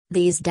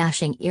These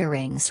dashing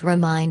earrings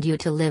remind you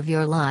to live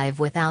your life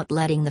without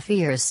letting the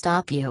fears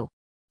stop you.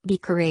 Be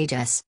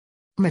courageous.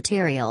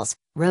 Materials: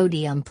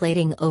 rhodium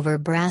plating over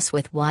brass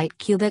with white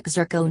cubic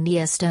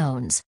zirconia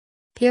stones.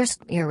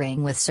 Pierced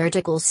earring with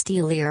surgical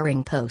steel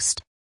earring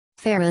post.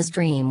 Farrah's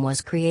dream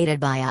was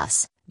created by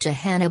us,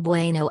 Johanna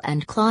Bueno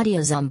and Claudia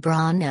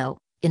Zambrano,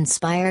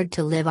 inspired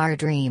to live our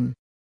dream.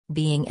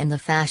 Being in the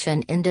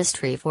fashion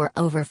industry for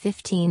over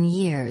 15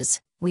 years,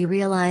 we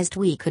realized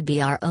we could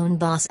be our own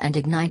boss and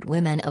ignite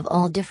women of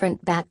all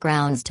different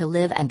backgrounds to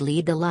live and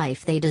lead the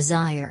life they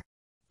desire.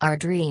 Our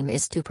dream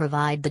is to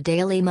provide the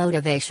daily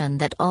motivation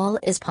that all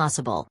is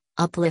possible,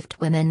 uplift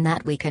women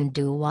that we can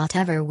do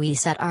whatever we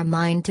set our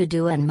mind to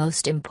do, and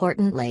most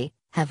importantly,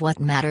 have what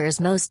matters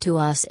most to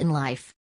us in life.